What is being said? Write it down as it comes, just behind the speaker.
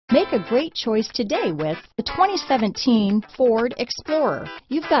Make a great choice today with the 2017 Ford Explorer.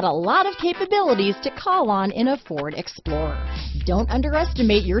 You've got a lot of capabilities to call on in a Ford Explorer. Don't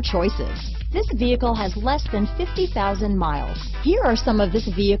underestimate your choices. This vehicle has less than 50,000 miles. Here are some of this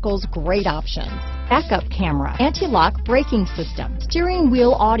vehicle's great options: backup camera, anti-lock braking system, steering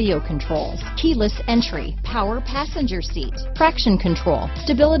wheel audio controls, keyless entry, power passenger seat, traction control,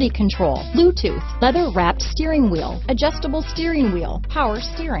 stability control, Bluetooth, leather-wrapped steering wheel, adjustable steering wheel, power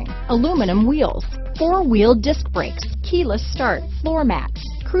steering, aluminum wheels, four-wheel disc brakes, keyless start, floor mats,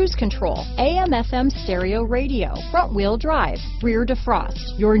 cruise control, AM/FM stereo radio, front-wheel drive, rear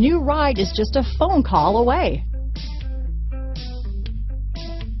defrost. Your new ride is just a phone call away.